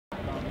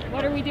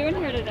What are we doing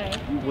here today?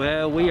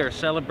 Well, we are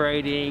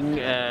celebrating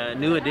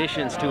new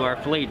additions to our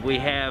fleet. We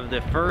have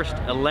the first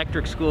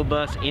electric school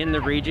bus in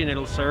the region.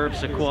 It'll serve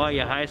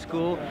TAHLEQUAH High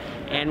School.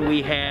 And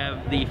we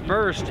have the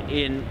first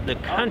in the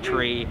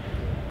country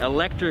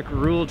electric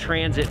rural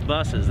transit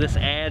buses. This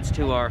adds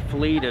to our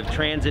fleet of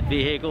transit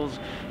vehicles.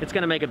 It's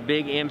going to make a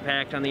big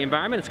impact on the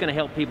environment. It's going to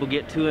help people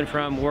get to and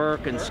from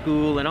work and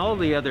school and all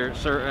the other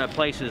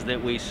places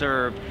that we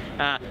serve.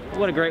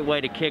 What a great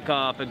way to kick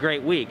off a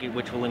great week,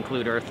 which will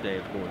include Earth Day,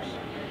 of course.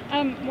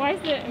 Why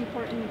is it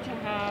important to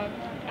have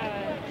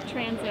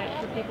transit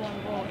for people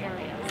in rural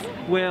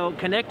areas? Well,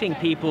 connecting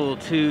people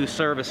to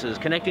services,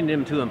 connecting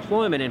them to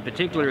employment in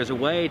particular, is a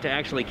way to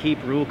actually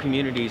keep rural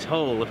communities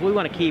whole. If we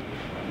want to keep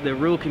the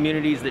rural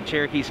communities that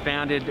Cherokee's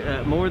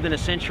founded more than a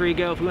century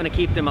ago, if we want to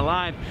keep them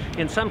alive,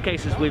 in some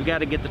cases we've got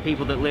to get the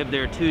people that live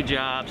there 2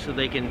 jobs so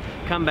they can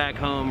come back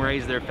home,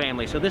 raise their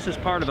family. So this is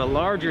part of a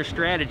larger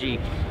strategy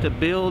to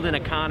build an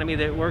economy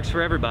that works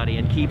for everybody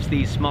and keeps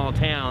these small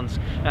towns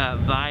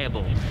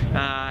viable.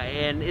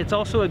 And it's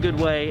also a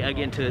good way,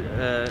 again,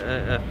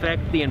 to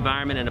affect the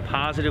environment in a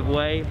positive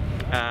way.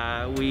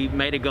 We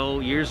made a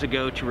goal years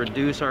ago to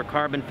reduce our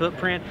carbon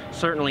footprint.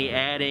 Certainly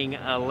adding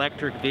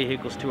electric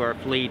vehicles to our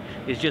fleet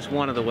is just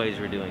one of the ways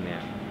we're doing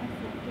that.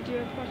 Did you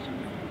have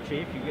questions?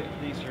 Chief, you get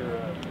these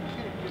are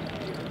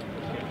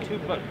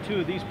two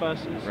of these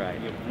buses.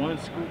 Right. You have one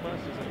school bus,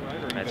 is that right? Or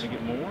are you going to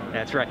get more?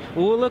 That's right.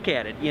 Well, we'll look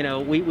at it. You know,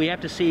 we have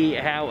to see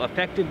how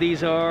effective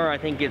these are. I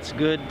think it's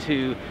good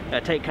to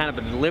take kind of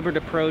a deliberate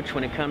approach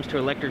when it comes to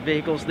electric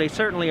vehicles. They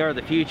certainly are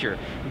the future.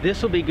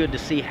 This will be good to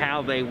see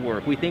how they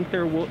work. We think they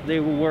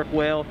will work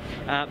well,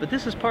 but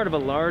this is part of a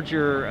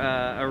larger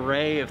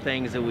array of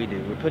things that we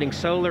do. We're putting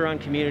solar on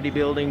community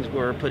buildings.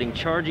 We're putting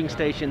charging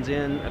stations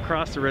in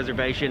across the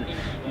reservation.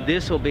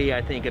 This will be,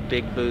 I think, a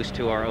big boost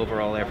to our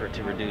overall effort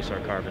to reduce our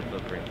carbon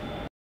footprint.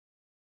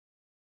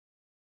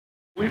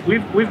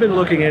 We've been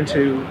looking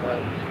into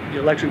the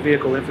electric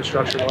vehicle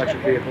infrastructure and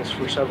electric vehicles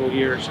for several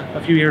years.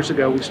 A few years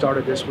ago, we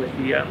started this with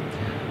the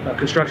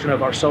construction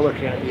of our solar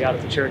canopy out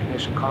at the Cherokee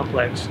Nation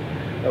complex.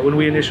 When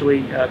we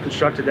initially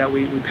constructed that,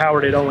 we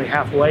powered it only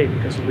halfway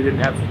because we didn't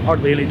have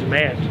hardly any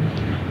demand.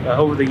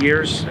 Over the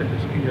years,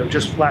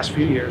 just last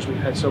few years, we've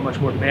had so much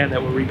more demand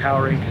that we're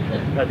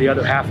repowering the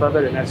other half of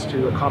it, and that's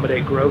to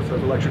accommodate growth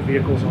of electric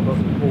vehicles on both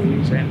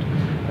employees and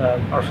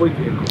our fleet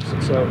vehicles.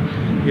 And so,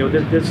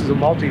 this is a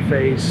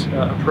multi-phase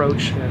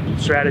approach and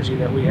strategy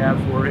that we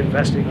have for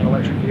investing in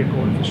electric vehicle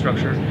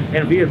infrastructure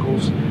and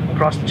vehicles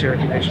across the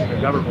Cherokee Nation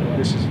and government. And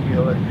this is,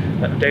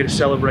 a day to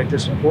celebrate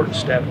this important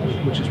step,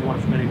 which is one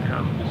of many to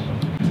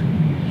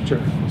come. Sure.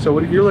 So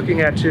you're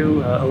looking at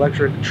 2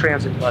 electric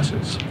transit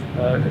buses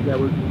that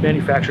were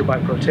manufactured by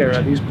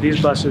Proterra.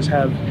 These buses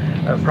have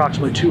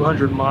approximately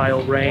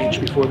 200-mile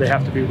range before they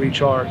have to be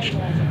recharged.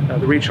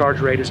 The recharge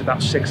rate is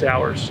about 6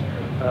 hours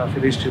for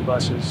these 2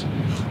 buses.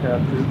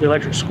 The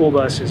electric school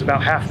bus is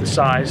about half the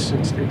size,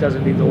 since it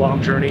doesn't need the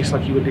long journeys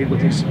like you would need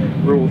with these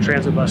rural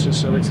transit buses.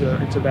 So it's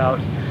about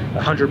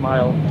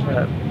 100-mile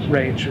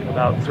range and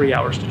about 3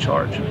 hours to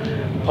charge.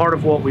 Part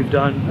of what we've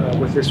done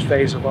with this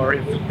phase of our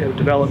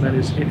development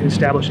is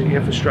establishing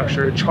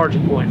infrastructure and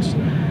charging points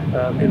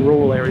in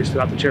rural areas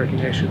throughout the Cherokee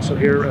Nation. So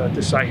here at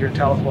this site here in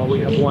TAHLEQUAH, we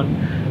have one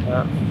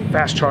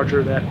fast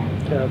charger that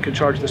can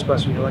charge this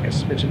bus, like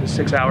I mentioned, in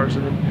 6 hours,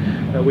 and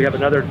then we have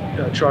another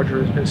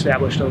charger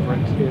established over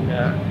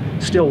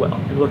in Stillwell,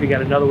 and looking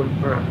at another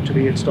one to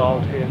be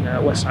installed in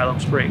West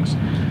Siloam Springs.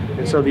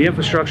 And so the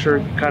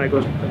infrastructure kind of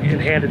goes in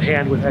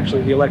hand with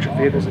actually the electric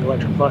vehicles and the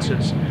electric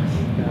buses.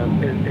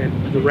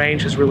 And the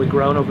range has really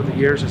grown over the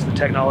years as the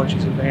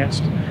technology's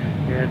advanced,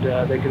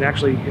 and they can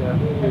actually,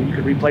 you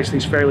can replace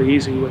these fairly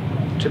easy with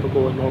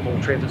typical and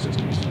normal transit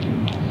systems.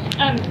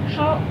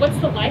 What's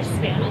the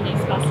lifespan on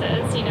these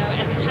buses,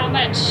 and how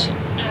much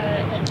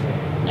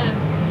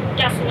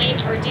gasoline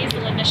or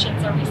diesel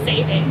emissions are we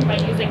saving by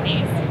using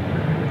these?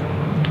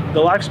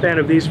 The lifespan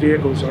of these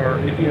vehicles are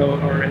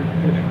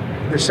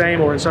the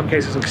same, or in some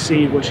cases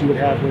exceed what you would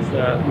have with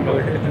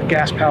a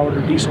gas-powered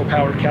or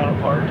diesel-powered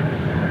counterpart.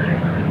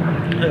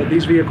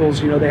 These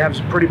vehicles, they have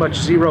pretty much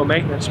zero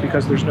maintenance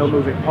because there's no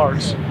moving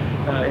parts,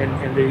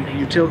 and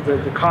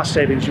the cost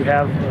savings you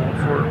have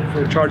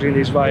for charging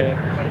these via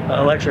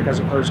electric as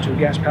opposed to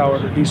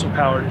gas-powered or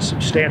diesel-powered is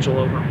substantial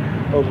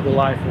over the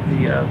life of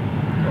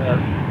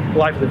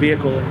the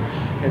vehicle,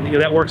 and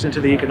that works into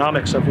the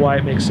economics of why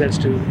it makes sense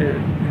to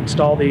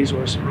install these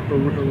or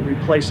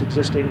replace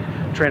existing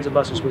transit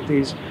buses with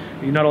these.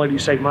 Not only do you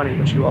save money,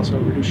 but you also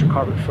reduce your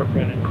carbon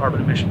footprint and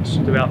carbon emissions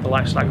throughout the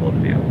life cycle of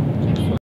the vehicle.